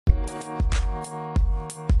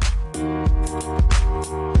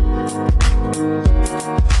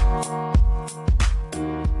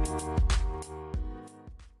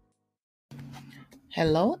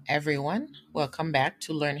Hello, everyone. Welcome back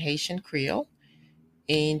to Learn Haitian Creole.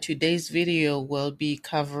 In today's video, we'll be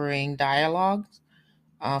covering dialogues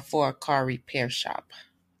for a car repair shop.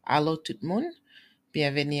 Allô tout le monde.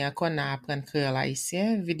 Bienvenue à kon à apprendre créole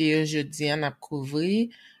haïtien. Vidéo jodi an ap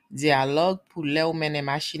kouvri dialogue pour lè ou mène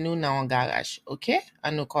machine ou nan an garage. OK?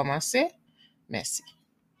 An nou komanse? Merci.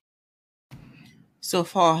 So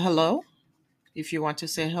for hello, if you want to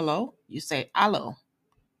say hello, you say allo.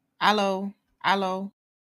 Allo. Allo.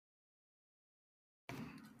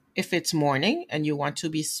 If it's morning and you want to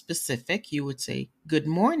be specific, you would say good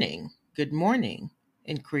morning. Good morning.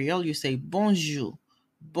 In Creole, you say bonjour.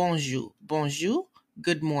 Bonjour. Bonjour.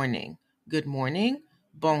 Good morning. Good morning.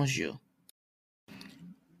 Bonjour.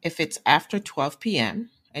 If it's after 12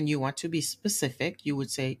 p.m. and you want to be specific, you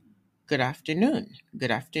would say good afternoon.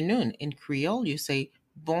 Good afternoon. In Creole, you say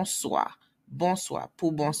bonsoir. Bonsoir.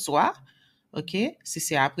 Pour bonsoir, OK? Si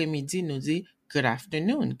c'est après-midi, nous dit good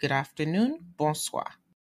afternoon. Good afternoon. Bonsoir.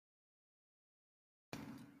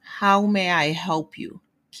 How may I help you?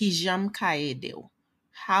 Ki jam ka ede ou?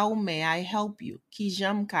 How may I help you? Ki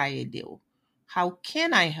jam ka ede ou? How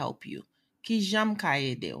can I help you? Ki jam ka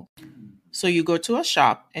ede ou? So you go to a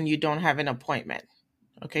shop and you don't have an appointment.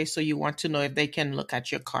 Okay, so you want to know if they can look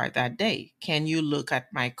at your car that day. Can you look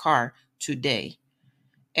at my car today?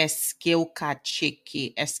 Eske ou ka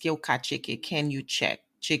cheke? Eske ou ka cheke? Can you check?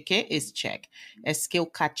 Cheke is check. Eske ou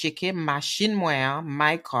ka cheke machine mwen,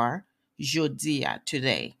 my car, jodi ya,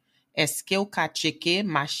 today? Eske ou ka cheke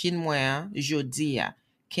machine mwen, jodi ya?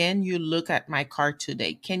 Can you look at my car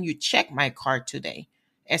today? Can you check my car today?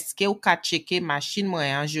 Eske ou ka cheke machine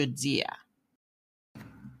mwen, jodi ya?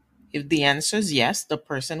 If the answer is yes, the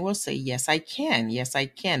person will say, yes, I can. Yes, I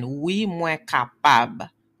can. Oui, mwen kapab.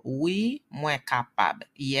 Oui, mwen kapab.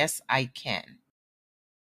 Yes, I can.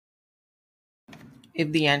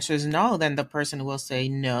 If the answer is no, then the person will say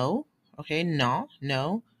no. Okay, no,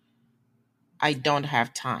 no. I don't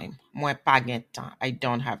have time. Mwen pa gen tan. I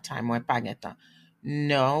don't have time. Mwen pa gen tan.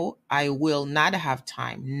 No, I will not have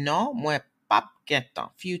time. No, mwen pap gen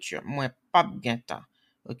tan. Future, mwen pap gen tan.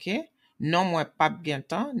 Okay? No, mwen pap gen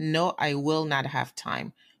tan. No, I will not have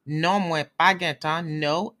time. No, mwen pa gen tan.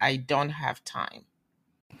 No, I don't have time.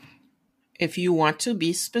 If you want to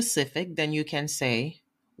be specific, then you can say,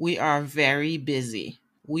 we are very busy.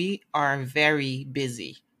 We are very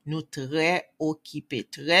busy. Nou très occupé.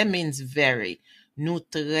 Très means very. Nou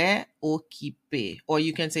très occupé. Or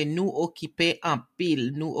you can say, nou occupé en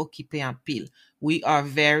pile. Nou occupé en pile. We are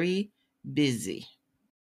very busy.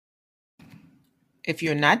 If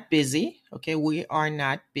you're not busy, okay, we are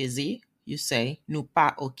not busy, you say, nou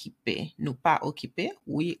pas occupé. Nou pas occupé.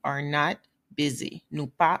 We are not busy. Nou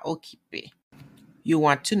pas occupé. You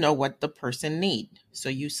want to know what the person need. So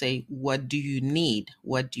you say, what do you need?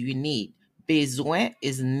 What do you need? Besoin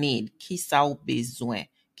is need. Ki sa ou besoin?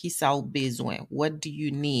 Ki sa ou besoin? What do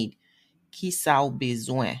you need? Ki sa ou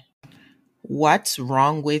besoin? What's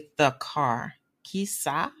wrong with the car? Ki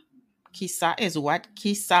sa? Ki sa is what?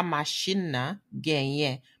 Ki sa machine na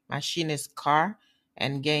genyen. Machine is car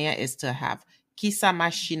and genyen is to have. Ki sa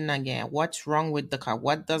machine na genyen. What's wrong with the car?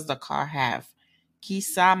 What does the car have? Ki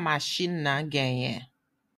sa machine na genyen.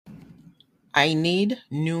 I need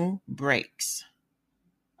new brakes.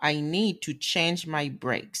 I need to change my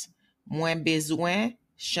brakes. Mwen bezwen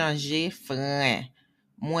chanje frein.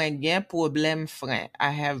 Mwen gen problem frein. I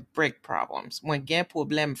have brake problems. Mwen gen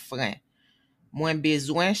problem frein. Mwen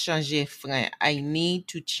bezwen chanje frein. I need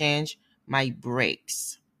to change my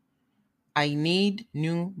brakes. I need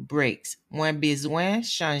new brakes. Mwen bezwen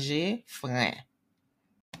chanje frein.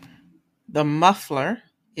 The muffler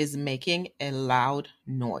is making a loud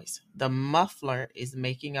noise. The muffler is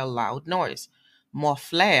making a loud noise.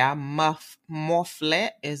 Muffler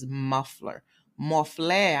is muffler.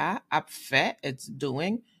 Muffler ap fe, it's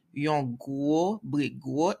doing yon gros bruit.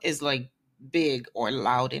 Gros is like big or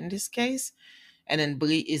loud in this case. And then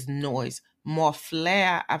bruit is noise.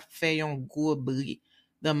 Muffler ap fe yon gros bruit.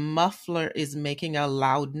 The muffler is making a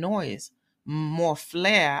loud noise.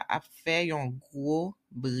 Muffler ap fe yon gros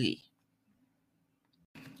bruit.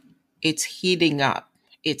 It's heating up.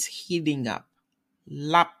 It's heating up.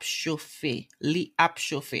 Lap chauffe. Li ap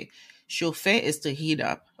chauffe. Chauffe is to heat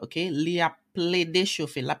up. Okay? Li ap plede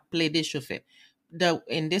chauffe. Lap plede chauffe.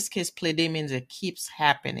 In this case, plede means it keeps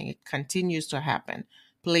happening. It continues to happen.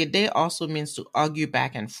 Plede also means to argue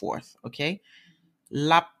back and forth. Okay?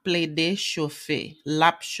 Lap plede chauffe.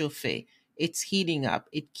 Lap chauffe. It's heating up.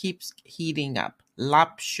 It keeps heating up.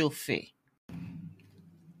 Lap chauffe.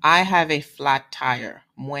 I have a flat tire.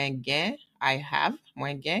 Mwen gen I have.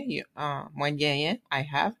 Mwen genyen, I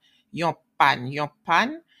have. Yon pan. Yon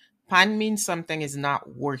pan. Pan means something is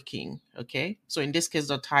not working. Okay. So in this case,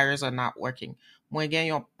 the tires are not working. Mwen gen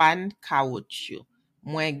yon pan caoutchouc.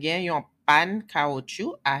 Mwen gen yon pan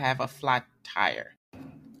caoutchouc. I have a flat tire.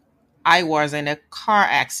 I was in a car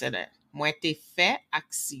accident. Mwen te fe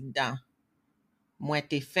accident. Mwen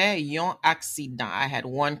te fe yon accident. I had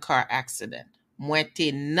one car accident. Mwen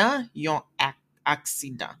te nan yon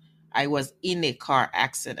accident. I was in a car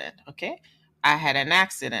accident. Okay. I had an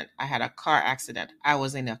accident. I had a car accident. I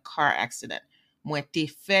was in a car accident. Mwen te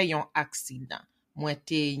fe yon accident. Mwen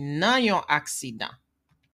te nan yon accident.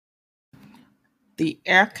 The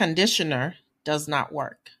air conditioner does not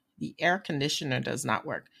work. The air conditioner does not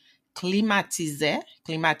work. Climatiser.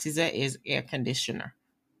 Climatiser is air conditioner.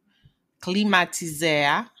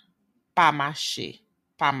 Climatiser pa mache.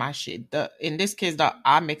 Pa mache. In this case, the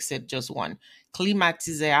I makes it just one.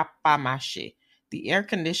 Climatiser pa mache. The air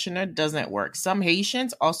conditioner doesn't work. Some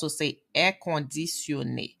Haitians also say air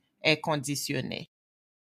conditionné. Air conditionné.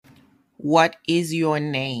 What is your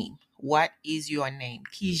name? What is your name?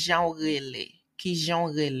 Ki jan rele? Ki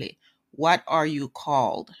jan rele? What are you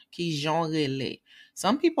called? Ki jan rele?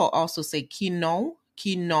 Some people also say ki non.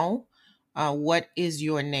 Ki non. What is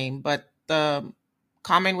your name? But the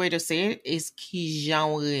common way to say it is ki jan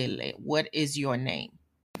rele? What is your name?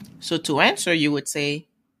 So to answer, you would say,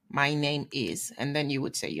 my name is, and then you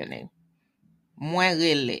would say your name. Mwen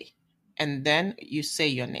rele. And then you say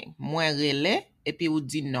your name. Mwen rele, epi ou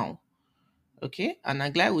di non. Ok, en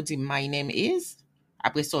anglais, ou di my name is.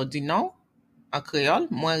 Apre ça, ou di non. En créole,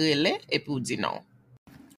 mwen rele, epi ou di non.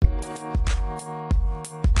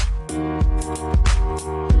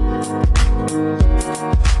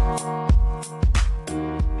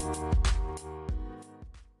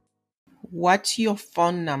 What's your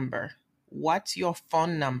phone number? What's your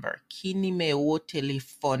phone number? Ki numero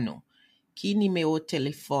telefono? Ki numero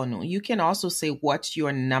telefono? You can also say what's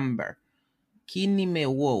your number? Ki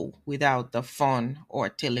numero without the phone or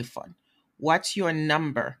telephone. What's your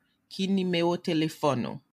number? Ki numero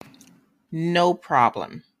telefono? No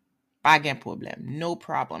problem. Pa gen problem. No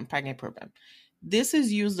problem. Pa gen problem. This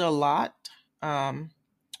is used a lot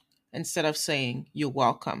instead of saying you're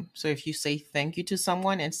welcome. So if you say thank you to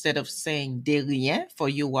someone, instead of saying de rien for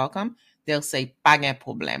you're welcome, they'll say pa gen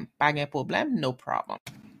problem. Pa gen problem, no problem.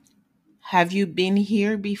 Have you been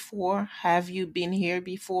here before? Have you been here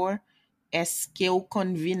before? Eske ou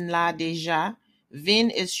kon vin la deja? Vin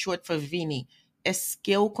is short for vini.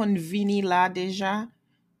 Eske ou kon vini la deja?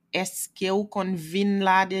 Eske ou kon vin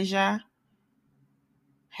la deja?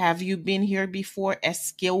 Have you been here before?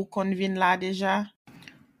 Eske ou kon vin la deja?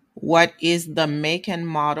 What is the make and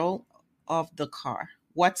model of the car?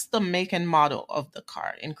 What's the make and model of the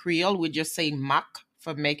car? In Creole, we just say mak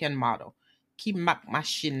for make and model. Ki mak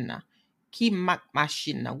machine na? Ki mak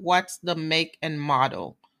machine na? What's the make and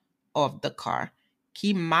model of the car?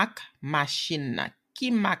 Ki mak machine na?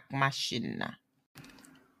 Ki mak machine na?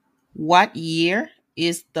 What year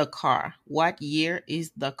is the car? What year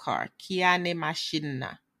is the car? Ki ane machine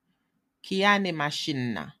na? Ki ane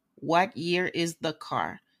machine na? What year is the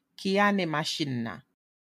car? Ki ane machine na?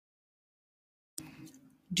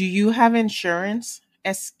 Do you have insurance?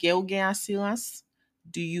 Eske ou gen assurance?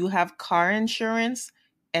 Do you have car insurance?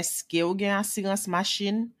 Eske ou gen assurance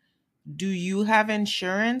machine? Do you have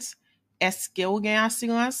insurance? Eske ou gen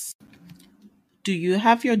assurance? Do you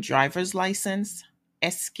have your driver's license?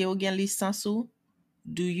 Eske ou gen lisans ou?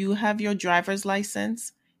 Do you have your driver's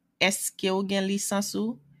license? Eske ou gen lisans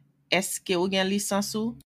ou? Eske ou gen lisans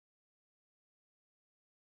ou?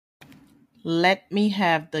 Let me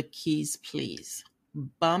have the keys, please.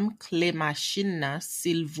 Bam clé machine na,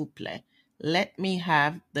 s'il vous plaît. Let me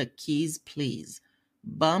have the keys, please.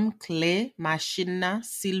 Bam clé machine na,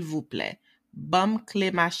 s'il vous plaît. Bam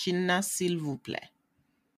clé machine na, s'il vous plaît.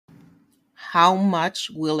 How much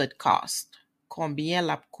will it cost? Combien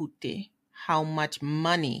l'a coûté? How much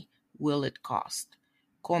money will it cost?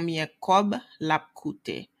 Combien kob l'a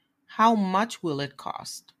coûté? How much will it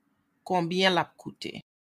cost? Combien l'a coûté?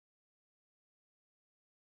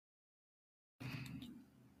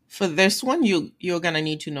 For this one, you're gonna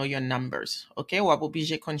need to know your numbers. Okay, wap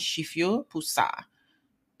oblige kon chif yo pou sa.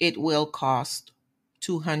 It will cost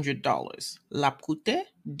 $200. Lap koute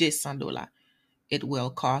 $200. It will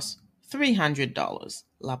cost $300.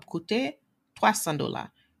 Lap koute $300.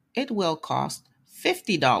 It will cost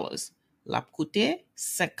 $50. Lap koute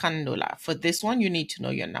 $50. For this one, you need to know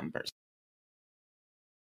your numbers.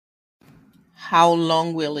 How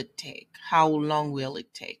long will it take? How long will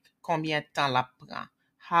it take? Combien de temps la prend?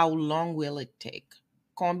 How long will it take?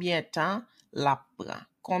 Combien de temps la pran?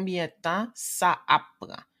 Combien de temps ça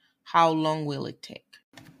apprend? How long will it take?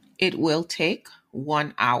 It will take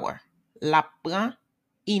 1 hour. La pran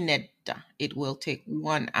inedta. It will take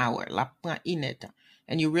 1 hour. La pran inedta.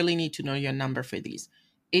 And you really need to know your number for these.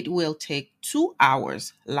 It will take 2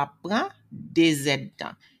 hours. La pran deux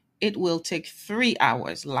temps. It will take 3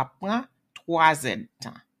 hours. La pran trois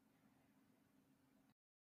temps.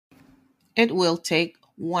 It will take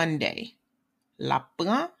 1 day. La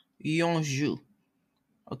pran yon jour.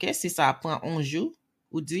 OK? Si ça prend un jour,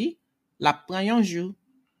 ou dit, la pran yon jour.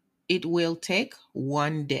 It will take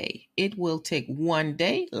 1 day. It will take 1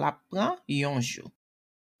 day. La pran yon jour.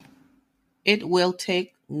 It will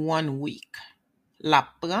take 1 week. La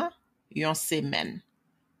pran yon semaine.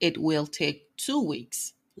 It will take 2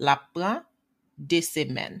 weeks. La pran deux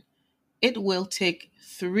semaines. It will take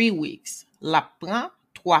 3 weeks. La pran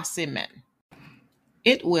trois semaines.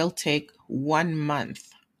 It will take 1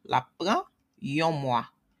 month. La pran yon mois.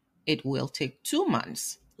 It will take 2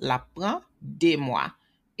 months. La pran deux mois.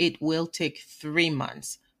 It will take 3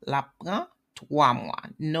 months. La pran trois mois.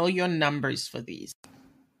 Know your numbers for these.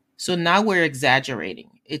 So now we're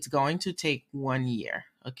exaggerating. It's going to take 1 year.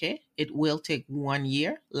 Okay? It will take 1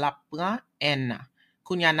 year. La pran un an.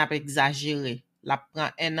 Kounya nap exagere. La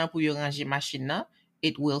pran un an pou yo ranger machine nan.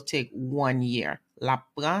 It will take 1 year. La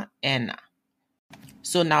pran un an.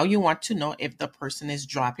 So now you want to know if the person is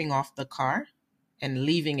dropping off the car and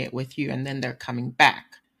leaving it with you and then they're coming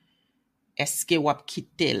back. Eske wap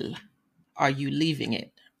kitel? Are you leaving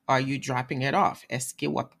it? Are you dropping it off? Eske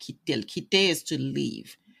wap kitel? Kite is to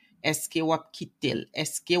leave. Eske wap kitel?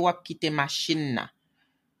 Eske wap kite machine na?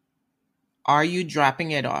 Are you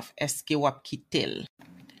dropping it off? Eske wap kitel?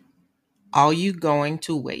 Are you going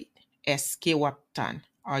to wait? Eske wap tan?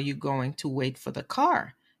 Are you going to wait for the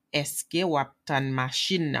car? Eske wap tan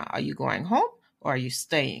machine na? Are you going home or are you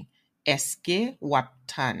staying? Eske wap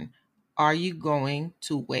tan? Are you going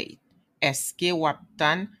to wait? Eske wap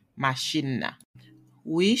tan machine na?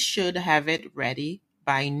 We should have it ready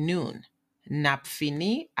by noon. Nap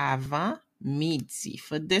fini avant midi.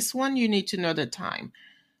 For this one, you need to know the time.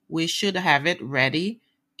 We should have it ready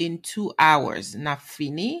in 2 hours. Nap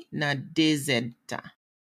fini na deux temps.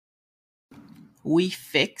 We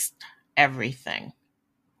fixed everything.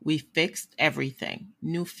 We fixed everything.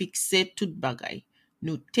 Nou fixe tout bagay.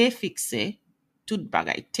 Nou te fixe tout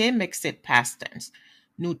bagay. Te makes it past tense.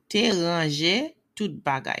 Nou te range tout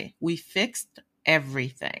bagay. We fixed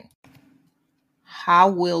everything. How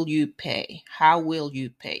will you pay? How will you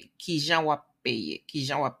pay? Ki jan wap paye? Ki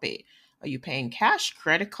jan wap paye? Are you paying cash,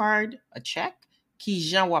 credit card, a check? Ki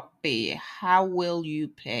jan wap paye? How will you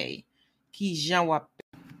pay? Ki jan wap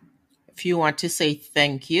paye? If you want to say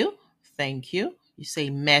thank you, you say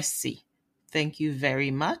merci. Thank you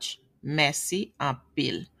very much. Merci en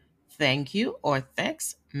pile. Thank you or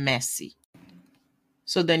thanks, merci.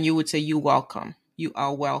 So then you would say you're welcome. You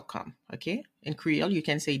are welcome. Okay? In Creole, you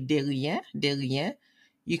can say de rien, de rien.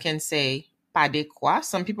 You can say pas de quoi.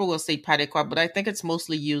 Some people will say pas de quoi, but I think it's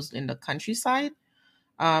mostly used in the countryside.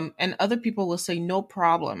 And other people will say no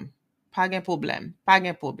problem. Pas gen problème. Pas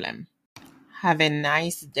gen problème. Have a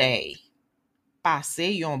nice day. Passe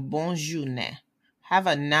yon bon journée. Have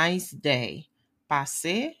a nice day.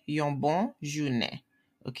 Passe yon bon journée.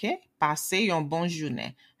 Okay? Passe yon bon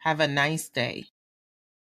journée. Have a nice day.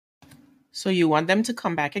 So you want them to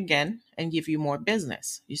come back again and give you more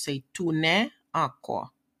business. You say tourner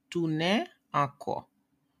encore. Tourner encore.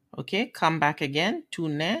 Okay? Come back again.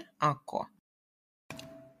 Tourner encore.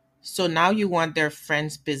 So now you want their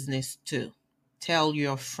friends' business too. Tell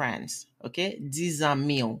your friends. Okay? 10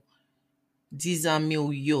 amis. 10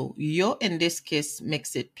 amis yo. Yo in this case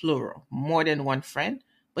makes it plural. More than one friend,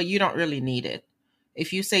 but you don't really need it.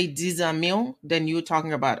 If you say 10 amis, then you're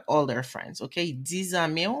talking about all their friends. Okay? 10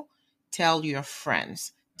 amis, tell your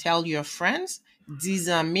friends. Tell your friends 10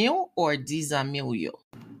 amis or 10 amis yo.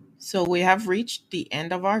 So we have reached the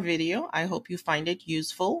end of our video. I hope you find it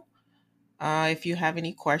useful. If you have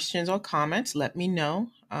any questions or comments, let me know.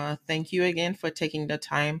 Thank you again for taking the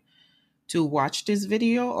time to watch this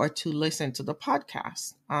video or to listen to the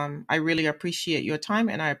podcast. I really appreciate your time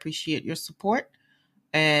and I appreciate your support.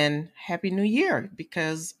 And Happy New Year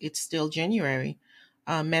because it's still January.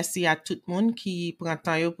 Merci à tout moun ki pran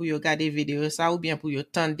tan yo pou yo gade video sa ou bien pou yo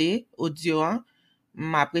tande audio an.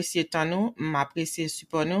 M'apresye tan nou, m'apresye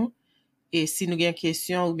support nou. Et si nou gen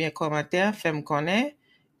question ou bien commentaire, fèm konnen.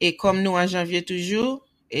 Et comme nous en janvier toujours,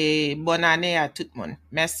 et bonne année à tout le monde.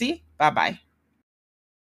 Merci. Bye bye.